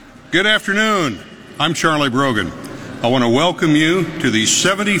Good afternoon. I'm Charlie Brogan. I want to welcome you to the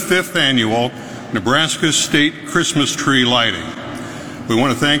 75th annual Nebraska State Christmas Tree Lighting. We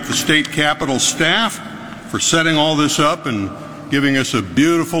want to thank the state capitol staff for setting all this up and giving us a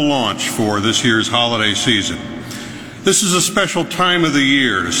beautiful launch for this year's holiday season. This is a special time of the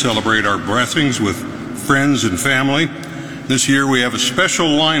year to celebrate our blessings with friends and family. This year we have a special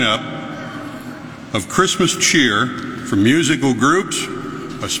lineup of Christmas cheer from musical groups,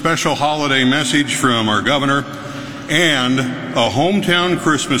 a special holiday message from our governor, and a hometown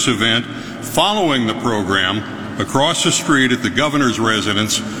Christmas event following the program across the street at the governor's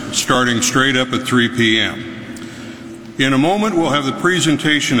residence starting straight up at 3 p.m. In a moment, we'll have the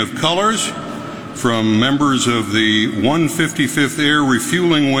presentation of colors from members of the 155th Air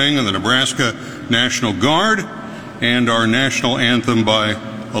Refueling Wing of the Nebraska National Guard and our national anthem by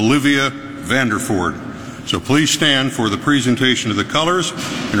Olivia Vanderford. So please stand for the presentation of the colors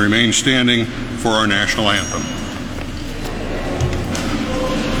and remain standing for our national anthem.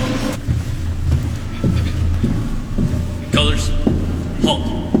 Colors, halt.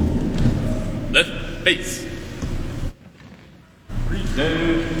 Left base.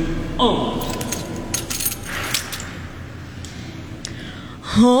 Present on.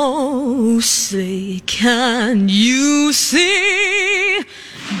 Oh, say, can you see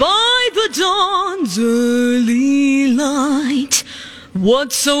by the dawn's early light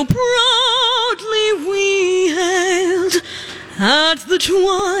what so proudly we hailed at the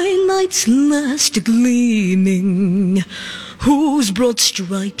twilight's last gleaming, whose broad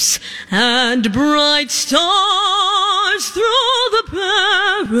stripes and bright stars through the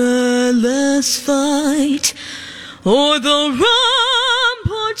perilous fight o'er the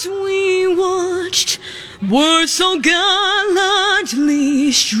ramparts we watched were so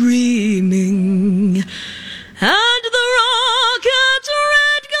gallantly streaming, and the rocket's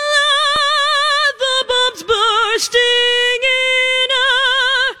red glare, the bombs bursting in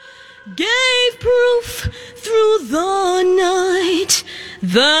air, gave proof through the night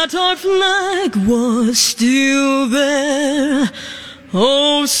that our flag was still there.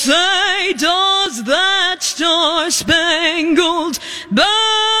 Oh, say, does that star-spangled banner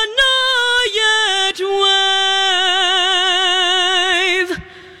yet wave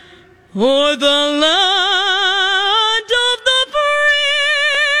o'er the land of the free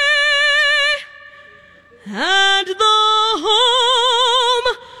and the home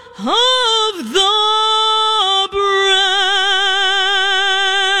of the brave?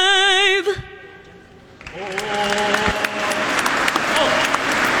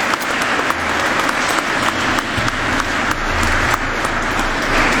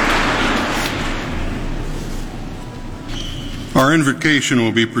 Our invocation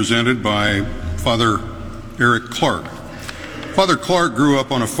will be presented by Father Eric Clark. Father Clark grew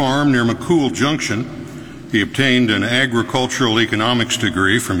up on a farm near McCool Junction. He obtained an agricultural economics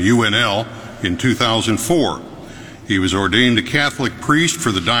degree from UNL in 2004. He was ordained a Catholic priest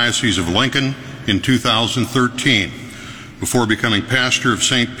for the Diocese of Lincoln in 2013. Before becoming pastor of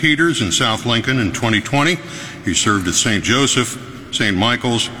St. Peter's in South Lincoln in 2020, he served at St. Joseph, St.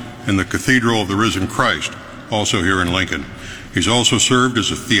 Michael's, and the Cathedral of the Risen Christ, also here in Lincoln. He's also served as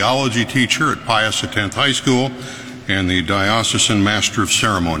a theology teacher at Pius X High School and the Diocesan Master of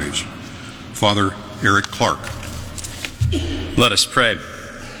Ceremonies. Father Eric Clark. Let us pray.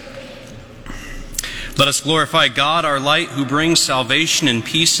 Let us glorify God, our light, who brings salvation and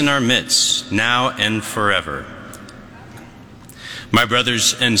peace in our midst, now and forever. My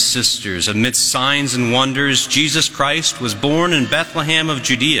brothers and sisters, amidst signs and wonders, Jesus Christ was born in Bethlehem of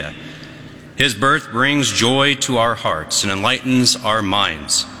Judea. His birth brings joy to our hearts and enlightens our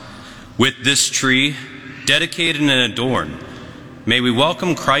minds. With this tree, dedicated and adorned, may we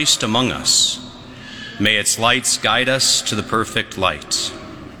welcome Christ among us. May its lights guide us to the perfect light.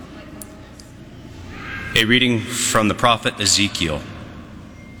 A reading from the prophet Ezekiel.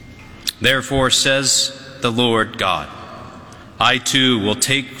 Therefore says the Lord God, I too will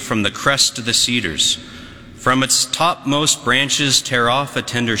take from the crest of the cedars, from its topmost branches tear off a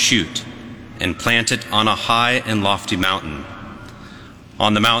tender shoot, and plant it on a high and lofty mountain.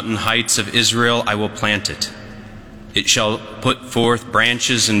 On the mountain heights of Israel I will plant it. It shall put forth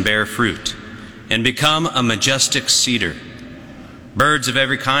branches and bear fruit, and become a majestic cedar. Birds of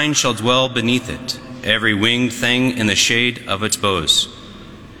every kind shall dwell beneath it, every winged thing in the shade of its boughs.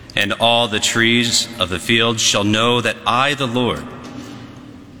 And all the trees of the field shall know that I, the Lord,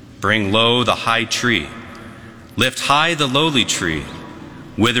 bring low the high tree, lift high the lowly tree,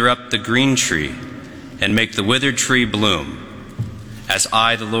 wither up the green tree, and make the withered tree bloom. As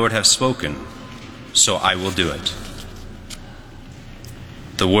I, the Lord, have spoken, so I will do it.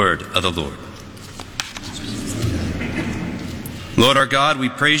 The word of the Lord. Lord our God, we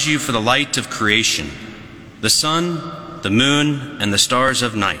praise you for the light of creation, the sun, the moon, and the stars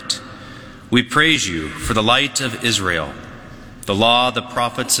of night. We praise you for the light of Israel, the law, the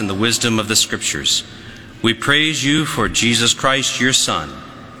prophets, and the wisdom of the Scriptures. We praise you for Jesus Christ, your Son.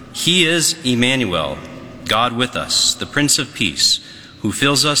 He is Emmanuel, God with us, the Prince of Peace, who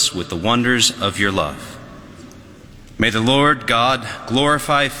fills us with the wonders of your love. May the Lord God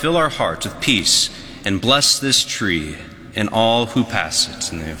fill our hearts with peace, and bless this tree and all who pass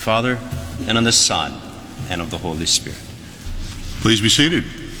it. In the name of the Father, and of the Son, and of the Holy Spirit. Please be seated.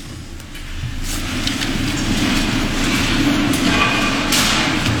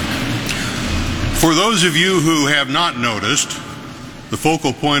 For those of you who have not noticed, the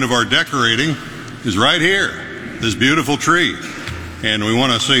focal point of our decorating is right here, this beautiful tree. And we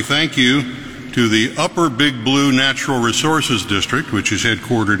want to say thank you to the Upper Big Blue Natural Resources District, which is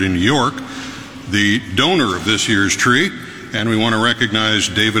headquartered in New York, the donor of this year's tree. And we want to recognize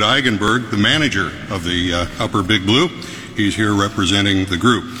David Eigenberg, the manager of the Upper Big Blue. He's here representing the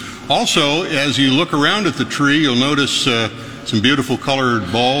group. Also, as you look around at the tree, you'll notice some beautiful colored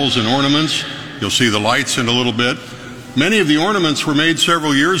balls and ornaments. You'll see the lights in a little bit. Many of the ornaments were made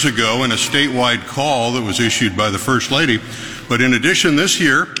several years ago in a statewide call that was issued by the First Lady. But in addition, this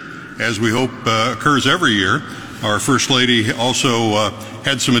year, as we hope occurs every year, our First Lady also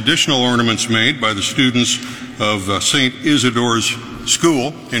had some additional ornaments made by the students of St. Isidore's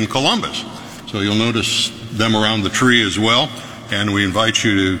School in Columbus. So you'll notice them around the tree as well, and we invite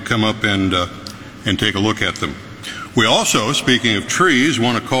you to come up and take a look at them. We also, speaking of trees,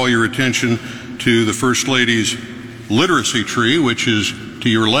 want to call your attention to the First Lady's literacy tree, which is to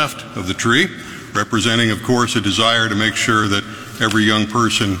your left of the tree, representing, of course, a desire to make sure that every young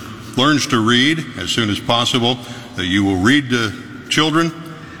person learns to read as soon as possible, that you will read to children,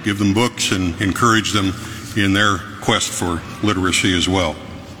 give them books, and encourage them in their quest for literacy as well.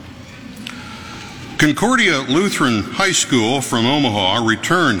 Concordia Lutheran High School from Omaha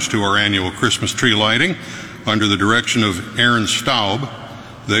returns to our annual Christmas tree lighting under the direction of Aaron Staub.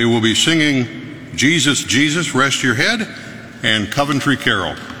 They will be singing Jesus, Jesus, Rest Your Head and Coventry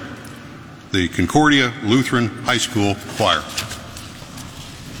Carol. The Concordia Lutheran High School Choir.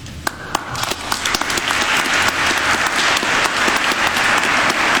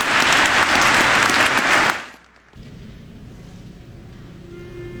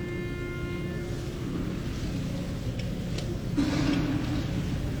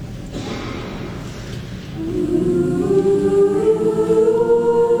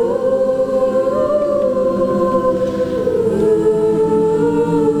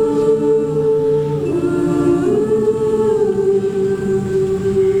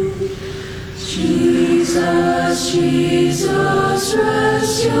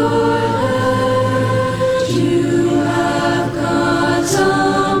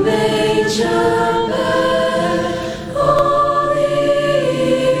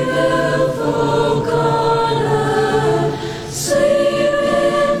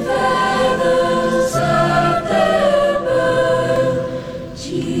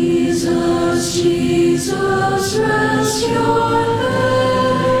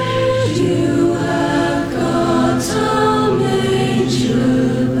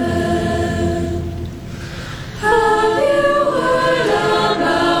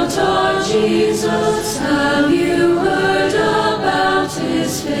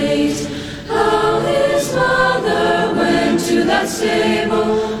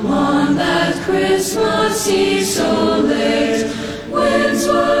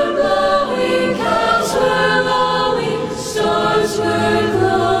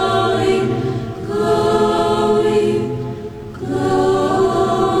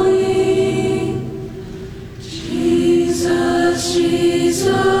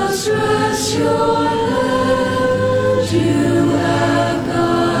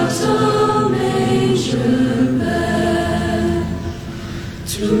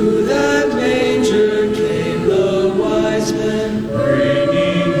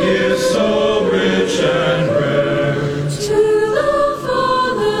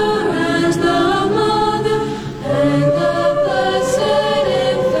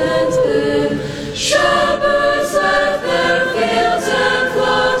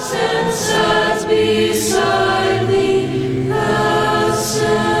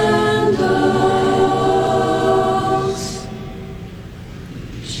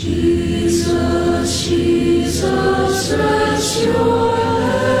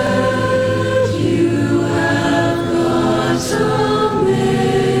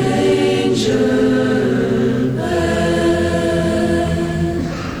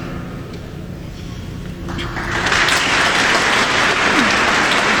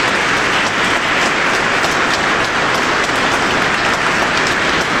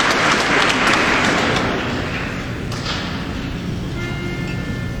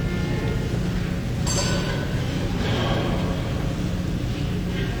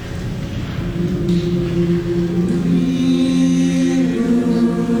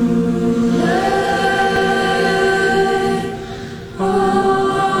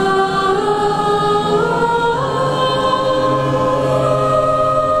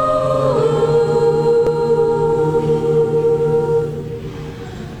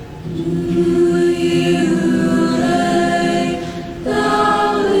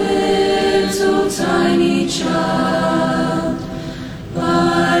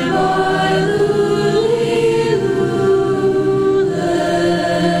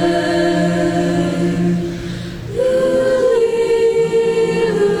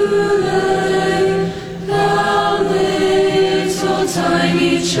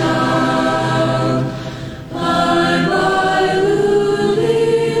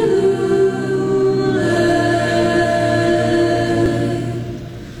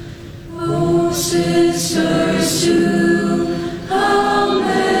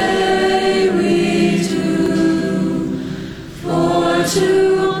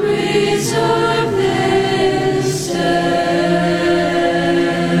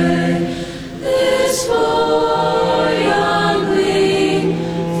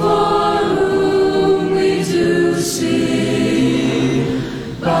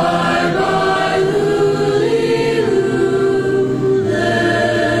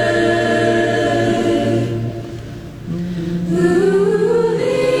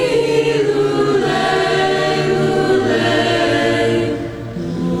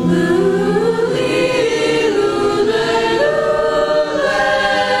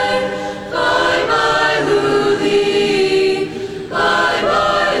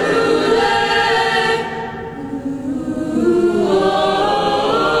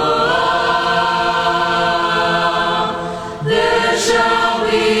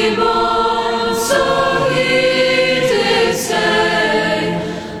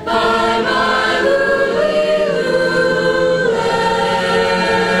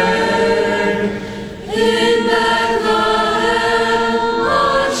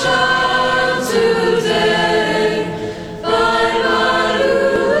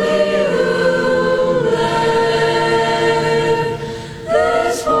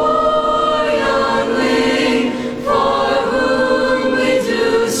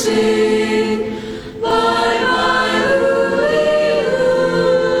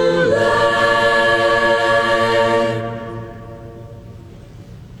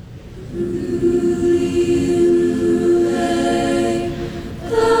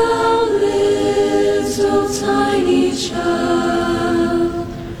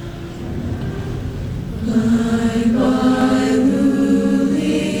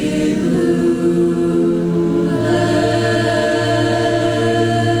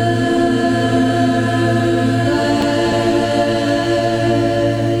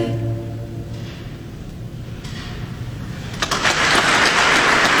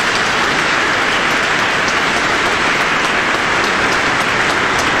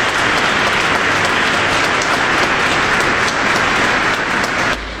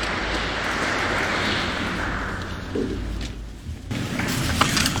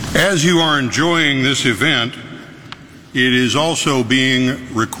 As you are enjoying this event, it is also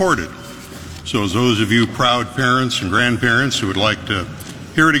being recorded. So as those of you proud parents and grandparents who would like to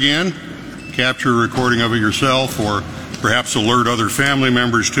hear it again, capture a recording of it yourself, or perhaps alert other family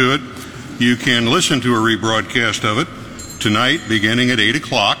members to it, you can listen to a rebroadcast of it tonight beginning at 8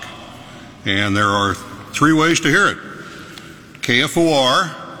 o'clock. And there are three ways to hear it.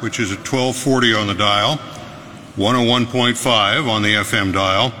 KFOR, which is at 1240 on the dial, 101.5 on the FM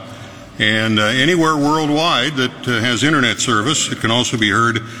dial, and anywhere worldwide that has internet service. It can also be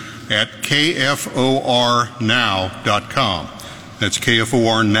heard at kfornow.com. That's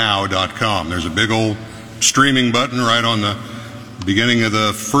kfornow.com. There's a big old streaming button right on the beginning of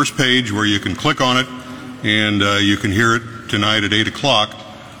the first page where you can click on it, and you can hear it tonight at 8 o'clock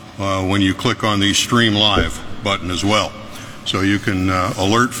when you click on the Stream Live button as well. So you can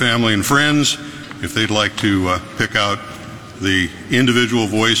alert family and friends if they'd like to pick out the individual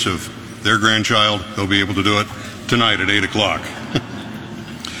voice of their grandchild. They'll be able to do it tonight at 8 o'clock.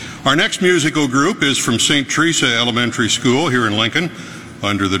 Our next musical group is from St. Teresa Elementary School here in Lincoln,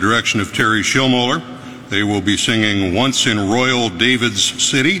 under the direction of Terry Schillmoeller. They will be singing Once in Royal David's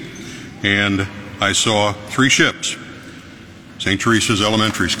City and I Saw Three Ships. St. Teresa's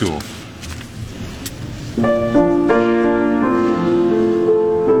Elementary School.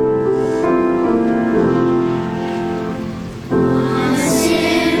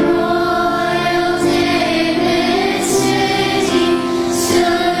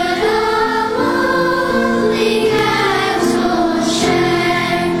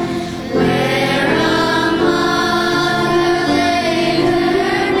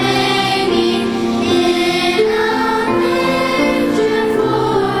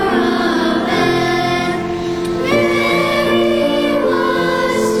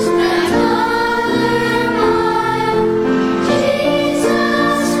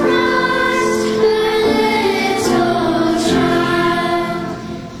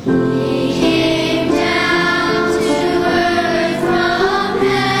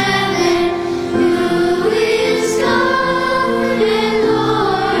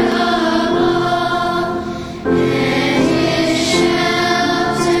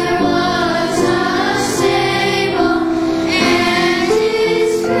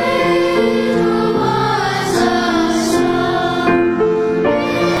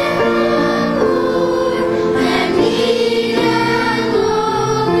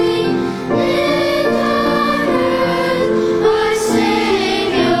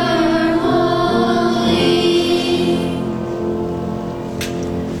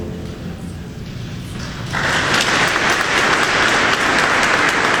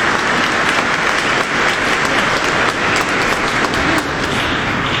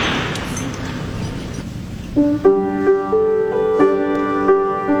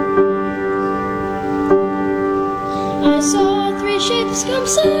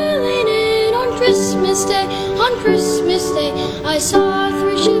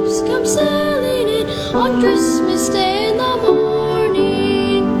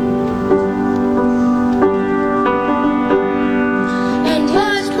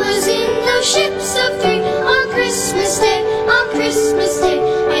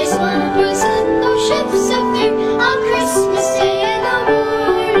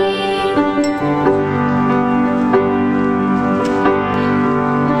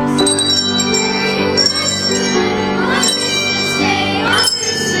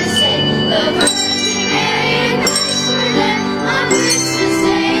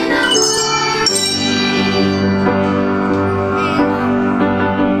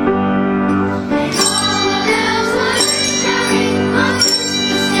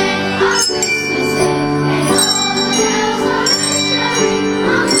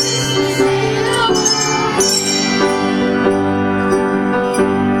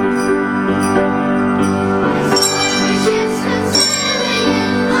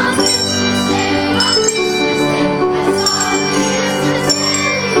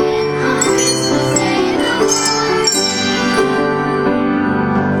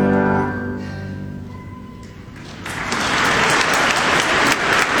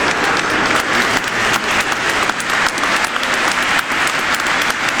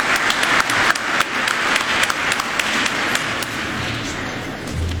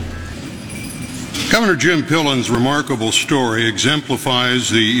 Governor Jim Pillen's remarkable story exemplifies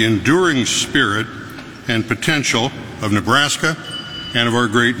the enduring spirit and potential of Nebraska and of our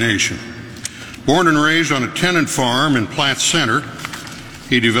great nation. Born and raised on a tenant farm in Platte Center,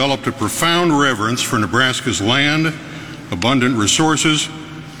 he developed a profound reverence for Nebraska's land, abundant resources,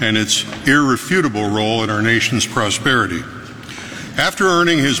 and its irrefutable role in our nation's prosperity. After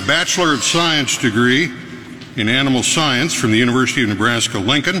earning his Bachelor of Science degree in Animal Science from the University of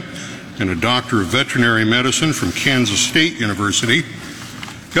Nebraska-Lincoln and a Doctor of Veterinary Medicine from Kansas State University,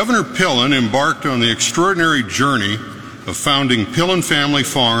 Governor Pillen embarked on the extraordinary journey of founding Pillen Family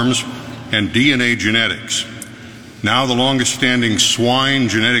Farms and DNA Genetics. Now the longest-standing swine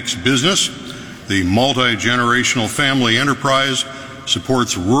genetics business, the multi-generational family enterprise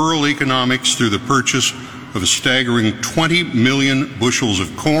supports rural economics through the purchase of a staggering 20 million bushels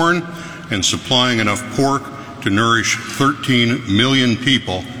of corn and supplying enough pork to nourish 13 million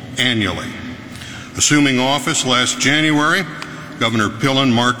people annually. Assuming office last January, Governor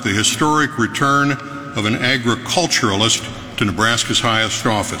Pillen marked the historic return of an agriculturalist to Nebraska's highest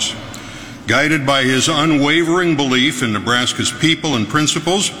office. Guided by his unwavering belief in Nebraska's people and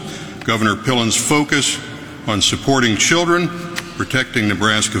principles, Governor Pillen's focus on supporting children, protecting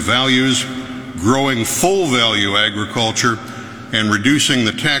Nebraska values, growing full-value agriculture, and reducing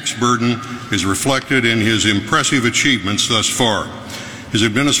the tax burden is reflected in his impressive achievements thus far. His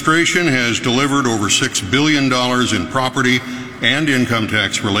administration has delivered over $6 billion in property and income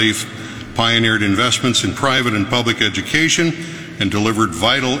tax relief, pioneered investments in private and public education, and delivered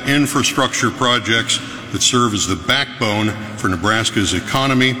vital infrastructure projects that serve as the backbone for Nebraska's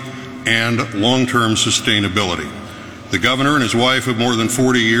economy and long-term sustainability. The governor and his wife of more than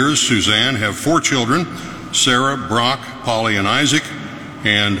 40 years, Suzanne, have 4 children, Sarah, Brock, Polly, and Isaac,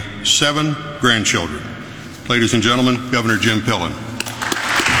 and 7 grandchildren. Ladies and gentlemen, Governor Jim Pillen.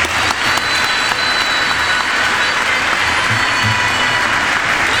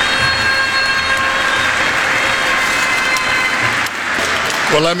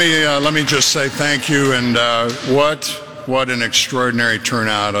 Well, let me just say thank you, and what an extraordinary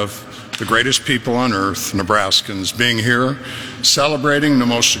turnout of the greatest people on earth, Nebraskans, being here, celebrating the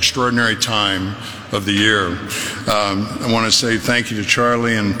most extraordinary time of the year. I want to say thank you to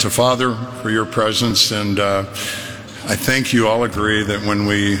Charlie and to Father for your presence, and I think you all agree that when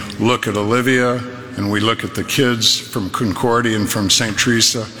we look at Olivia and we look at the kids from Concordia and from St.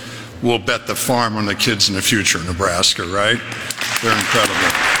 Teresa, we'll bet the farm on the kids in the future in Nebraska, right? They're incredible.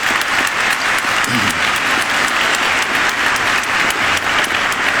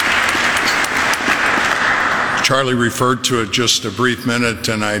 Charlie referred to it just a brief minute,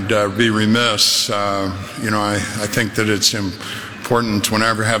 and I'd be remiss. I think that it's important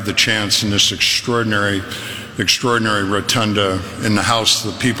whenever I have the chance in this extraordinary rotunda in the house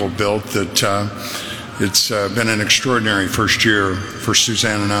the people built that it's been an extraordinary first year for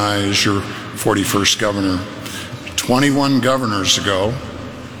Suzanne and I as your 41st governor. 21 governors ago,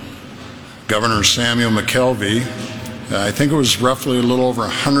 Governor Samuel McKelvey, I think it was roughly a little over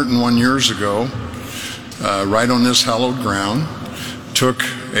 101 years ago, right on this hallowed ground, took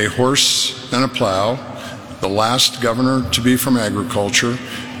a horse and a plow, the last governor to be from agriculture,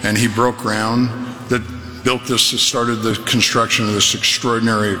 and he broke ground that built this, started the construction of this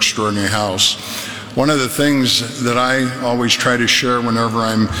extraordinary house. One of the things that I always try to share whenever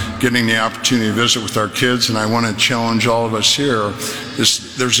I'm getting the opportunity to visit with our kids, and I want to challenge all of us here,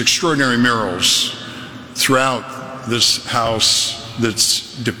 is there's extraordinary murals throughout this house that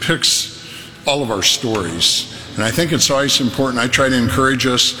depicts all of our stories. And I think it's always important, I try to encourage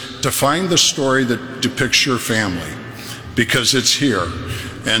us to find the story that depicts your family, because it's here,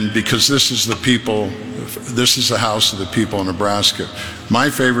 and because this is the people, this is the house of the people of Nebraska. My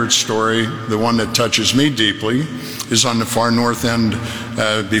favorite story, the one that touches me deeply, is on the far north end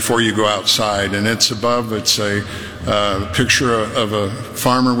before you go outside, and it's above, it's a picture of a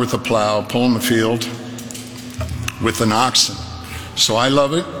farmer with a plow pulling the field with an oxen. So I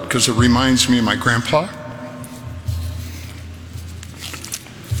love it because it reminds me of my grandpa.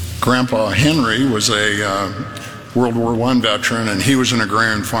 Grandpa Henry was a World War I veteran, and he was an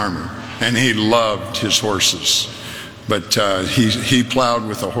agrarian farmer, and he loved his horses. But he plowed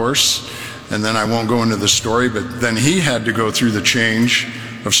with a horse, and then I won't go into the story, but then he had to go through the change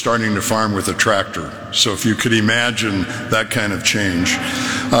of starting to farm with a tractor. So if you could imagine that kind of change.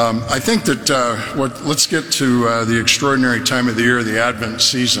 I think that let's get to the extraordinary time of the year, the Advent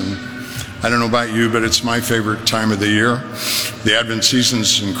season. I don't know about you, but it's my favorite time of the year. The Advent season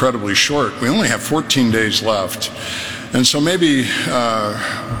is incredibly short. We only have 14 days left. And so maybe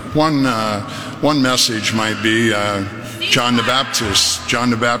one message might be John the Baptist. John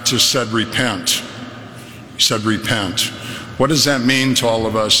the Baptist said, repent. said, repent. What does that mean to all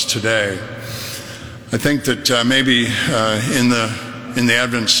of us today? I think that maybe in the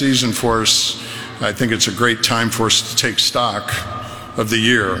Advent season for us, I think it's a great time for us to take stock of the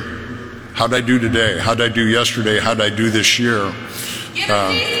year. How'd I do today? How'd I do yesterday? How'd I do this year?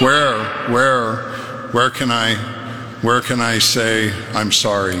 Where can I say I'm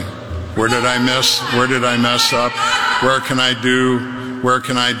sorry? Where did I mess up? Where can I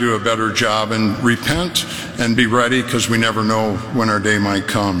do a better job? And repent and be ready, because we never know when our day might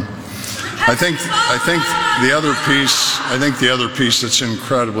come. I think the other piece that's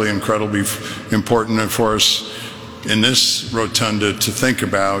incredibly important for us in this rotunda to think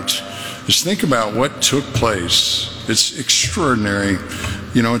about is what took place. It's extraordinary.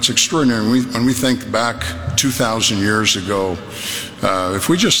 It's extraordinary. When we think back 2,000 years ago, if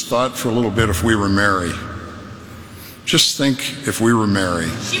we just thought for a little bit, if we were Mary, just think if we were Mary.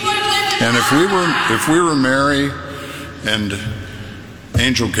 And if we were Mary and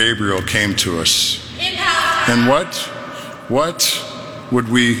Angel Gabriel came to us, and what would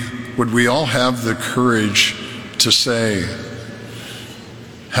we all have the courage to say,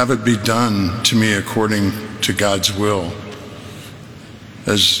 have it be done to me according to God's will?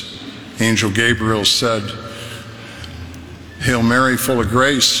 As Angel Gabriel said, Hail Mary, full of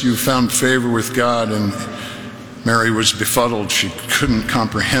grace, you found favor with God. And Mary was befuddled. She couldn't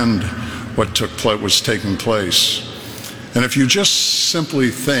comprehend what was taking place. And if you just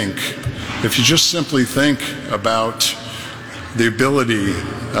simply think about the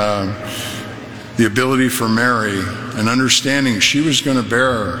ability for Mary and understanding she was going to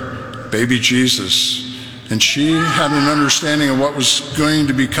bear baby Jesus, and she had an understanding of what was going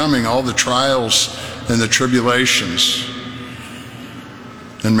to be coming, all the trials and the tribulations.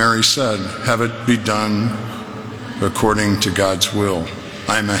 And Mary said, have it be done according to God's will.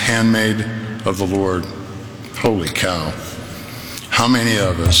 I am a handmaid of the Lord. Holy cow. How many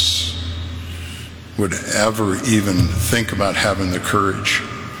of us would ever even think about having the courage?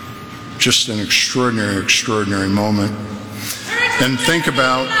 Just an extraordinary moment. And think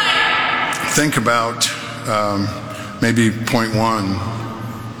about maybe point one.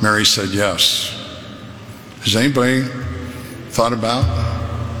 Mary said yes. Has anybody thought about,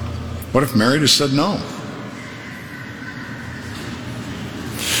 what if Mary just said no?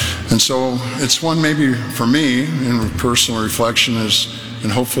 And so it's one maybe for me in personal reflection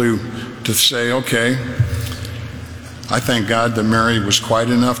and hopefully to say, okay, I thank God that Mary was quiet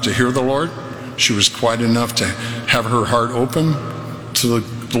enough to hear the Lord. She was quiet enough to have her heart open to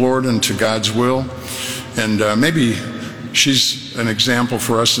the Lord and to God's will. And maybe she's an example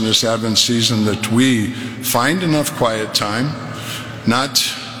for us in this Advent season that we find enough quiet time, not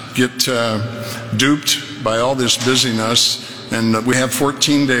get duped by all this busyness. And we have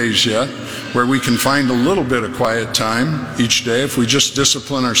 14 days yet where we can find a little bit of quiet time each day if we just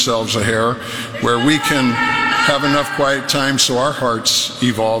discipline ourselves a hair, where we can have enough quiet time so our hearts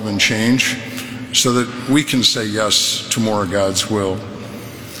evolve and change so that we can say yes to more of God's will.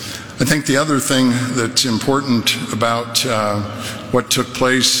 I think the other thing that's important about what took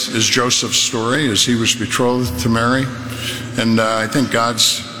place is Joseph's story as he was betrothed to Mary. And I think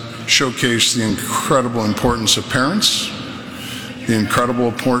God's showcased the incredible importance of parents, the incredible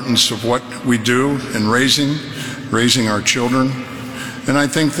importance of what we do in raising our children. And I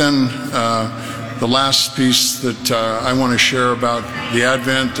think then the last piece that I want to share about the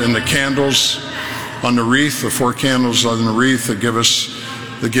Advent and the candles on the wreath, the 4 candles on the wreath that give us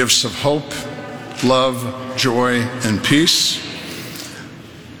the gifts of hope, love, joy, and peace.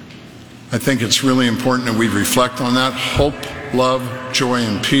 I think it's really important that we reflect on that, hope, love, joy,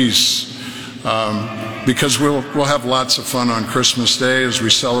 and peace. Because we'll have lots of fun on Christmas Day as we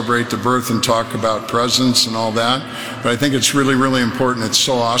celebrate the birth and talk about presents and all that. But I think it's really important. It's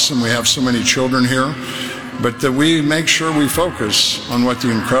so awesome. We have so many children here. But that we make sure we focus on what the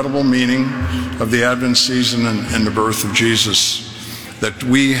incredible meaning of the Advent season and the birth of Jesus. That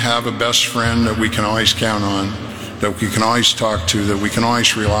we have a best friend that we can always count on, that we can always talk to, that we can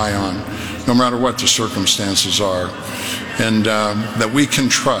always rely on, no matter what the circumstances are. And that we can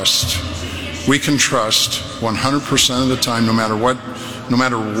trust. We can trust 100% of the time, no matter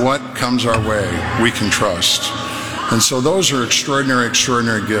what comes our way, we can trust. And so those are extraordinary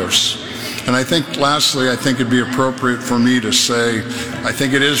gifts. And I think lastly, I think it'd be appropriate for me to say, I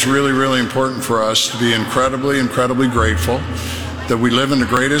think it is really important for us to be incredibly grateful that we live in the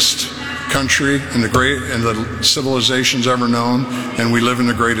greatest country and the civilizations ever known, and we live in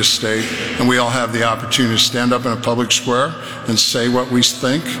the greatest state, and we all have the opportunity to stand up in a public square and say what we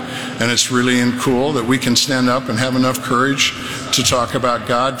think. And it's really cool that we can stand up and have enough courage to talk about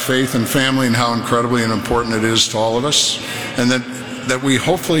God, faith, and family, and how incredibly and important it is to all of us, and that we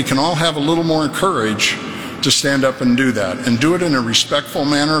hopefully can all have a little more courage to stand up and do that, and do it in a respectful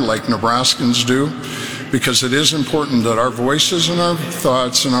manner like Nebraskans do, because it is important that our voices and our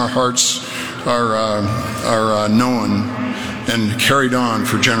thoughts and our hearts are known and carried on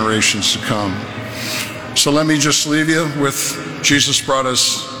for generations to come. So let me just leave you with Jesus brought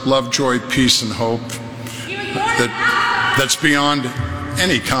us love, joy, peace, and hope that's beyond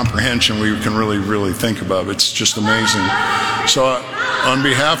any comprehension we can really think about. It's just amazing. So on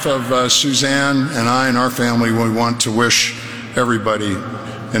behalf of Suzanne and I and our family, we want to wish everybody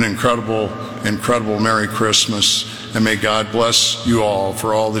an incredible Merry Christmas, and may God bless you all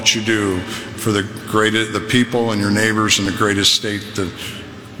for all that you do for the people and your neighbors in the greatest state the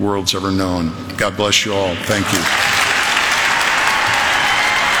world's ever known. God bless you all. Thank you.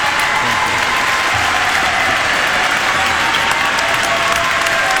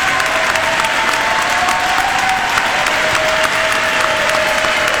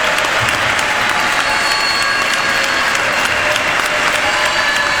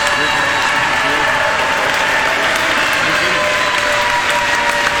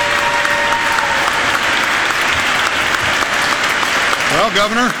 Well,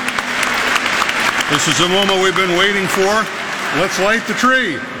 Governor, this is the moment we've been waiting for. Let's light the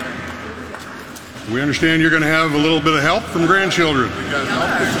tree. We understand you're going to have a little bit of help from grandchildren.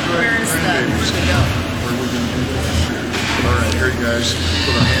 Where is the... All right, here you guys.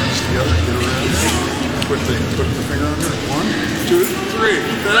 Put our hands together, get around. Put the finger on there. 1, 2,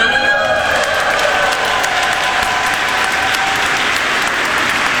 3.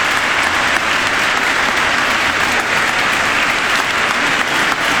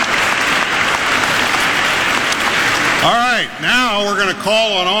 All right, now we're going to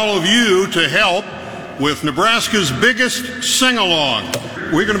call on all of you to help with Nebraska's biggest sing-along.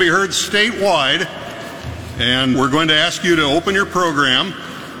 We're going to be heard statewide, and we're going to ask you to open your program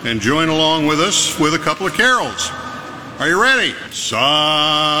and join along with us with a couple of carols. Are you ready?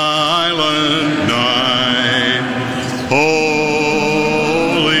 Silent night, holy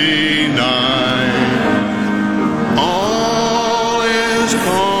night, all is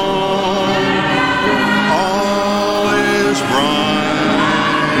calm.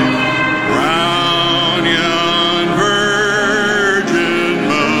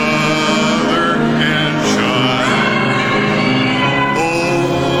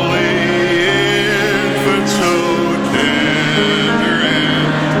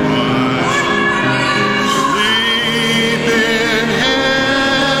 Sleep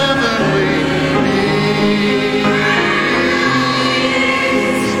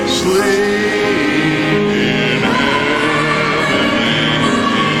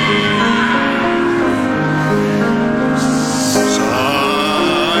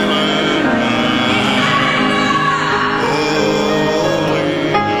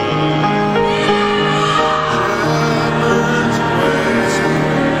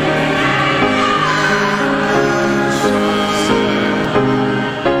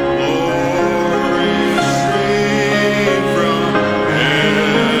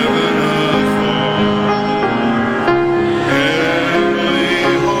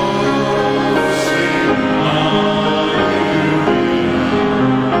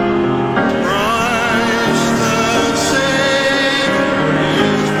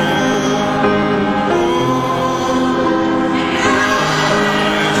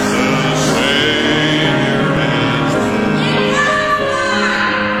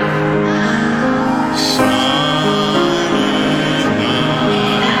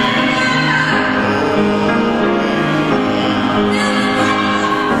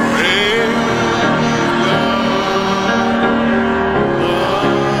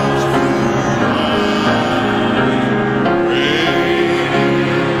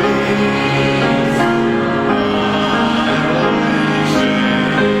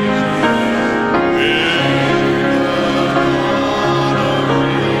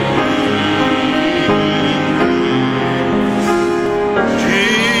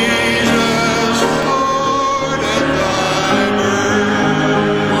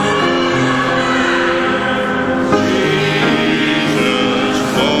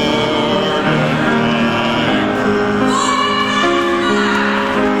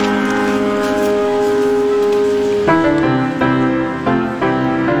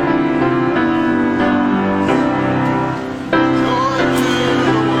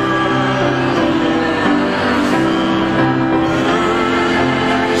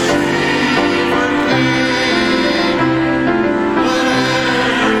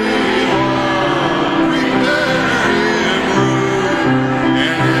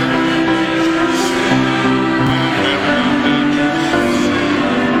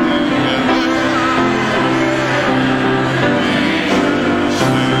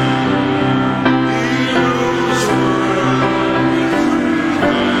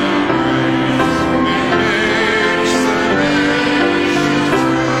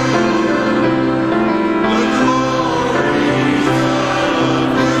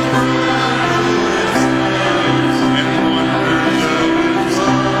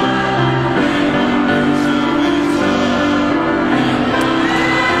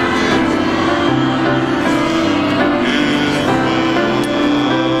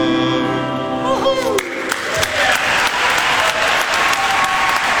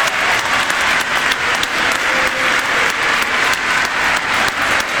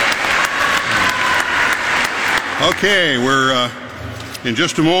Okay, in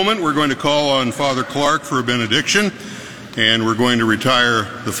just a moment, we're going to call on Father Clark for a benediction, and we're going to retire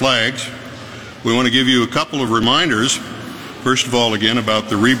the flags. We want to give you a couple of reminders. First of all, again, about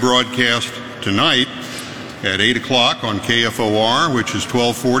the rebroadcast tonight at 8 o'clock on KFOR, which is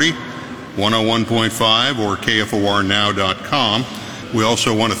 1240, 101.5, or KFORnow.com. We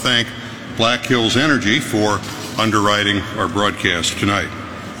also want to thank Black Hills Energy for underwriting our broadcast tonight.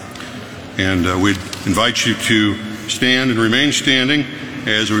 And we'd invite you to stand and remain standing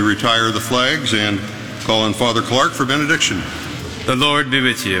as we retire the flags and call on Father Clark for benediction. The Lord be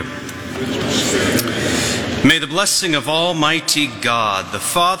with you. May the blessing of Almighty God, the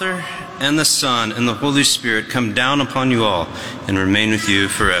Father, and the Son, and the Holy Spirit come down upon you all and remain with you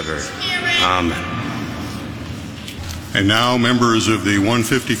forever. Amen. And now, members of the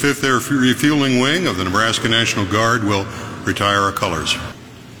 155th Air Refueling Wing of the Nebraska National Guard will retire our colors.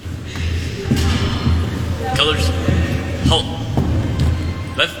 Colors, halt,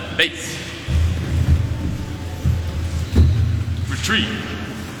 left base, retreat.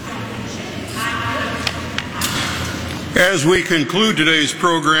 As we conclude today's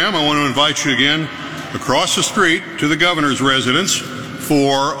program, I want to invite you again across the street to the governor's residence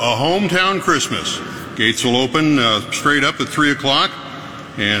for a hometown Christmas. Gates will open straight up at 3 o'clock,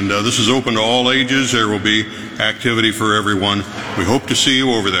 and this is open to all ages. There will be activity for everyone. We hope to see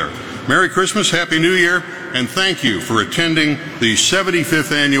you over there. Merry Christmas, Happy New Year, and thank you for attending the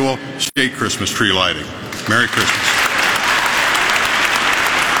 75th Annual State Christmas Tree Lighting. Merry Christmas.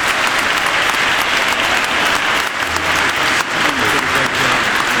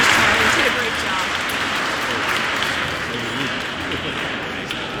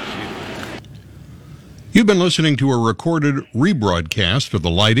 You've been listening to a recorded rebroadcast of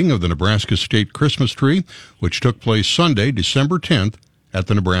the lighting of the Nebraska State Christmas tree, which took place Sunday, December 10th at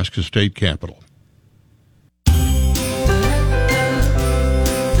the Nebraska State Capitol.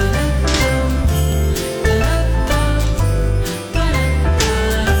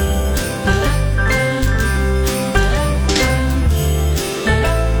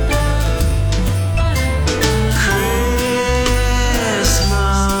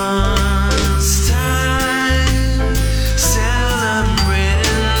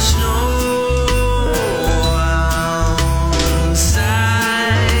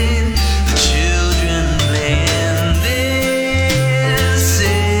 The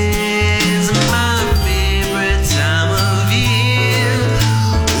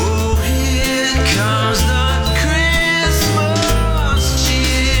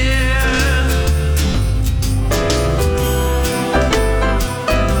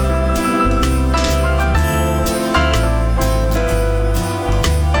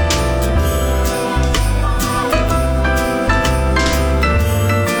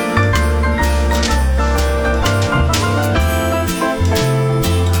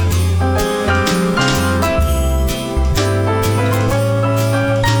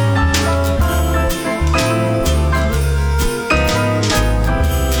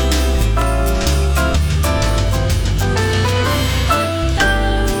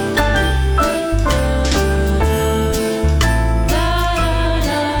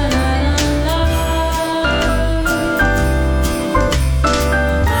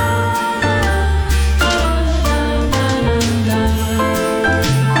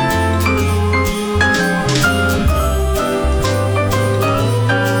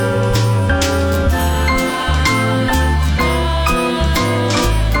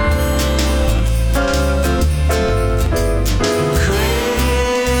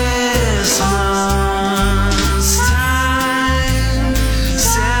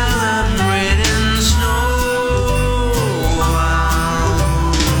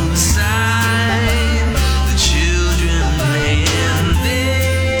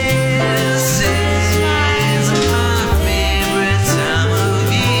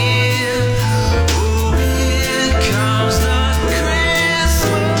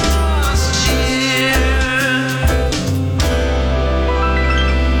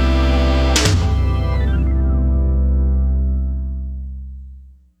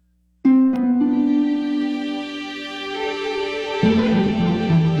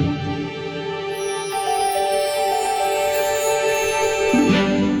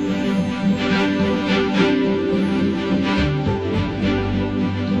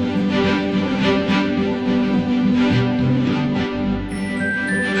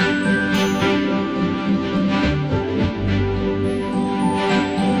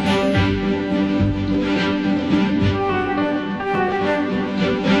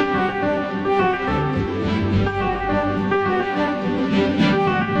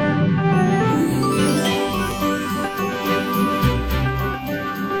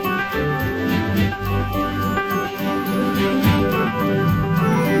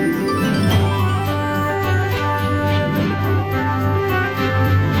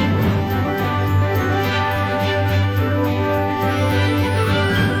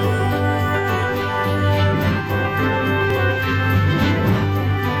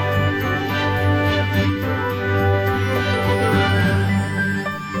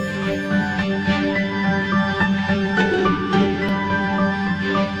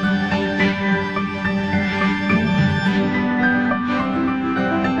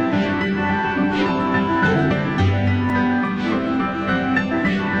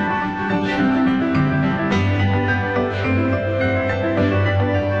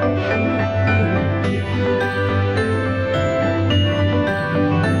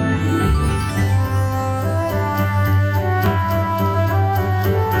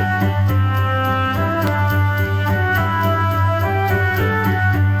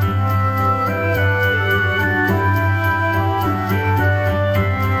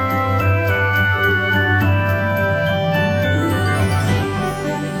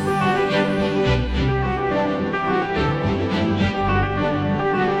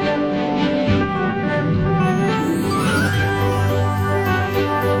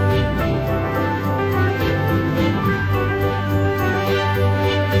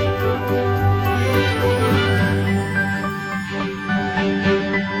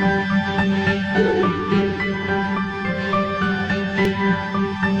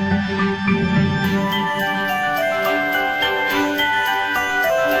Thank you.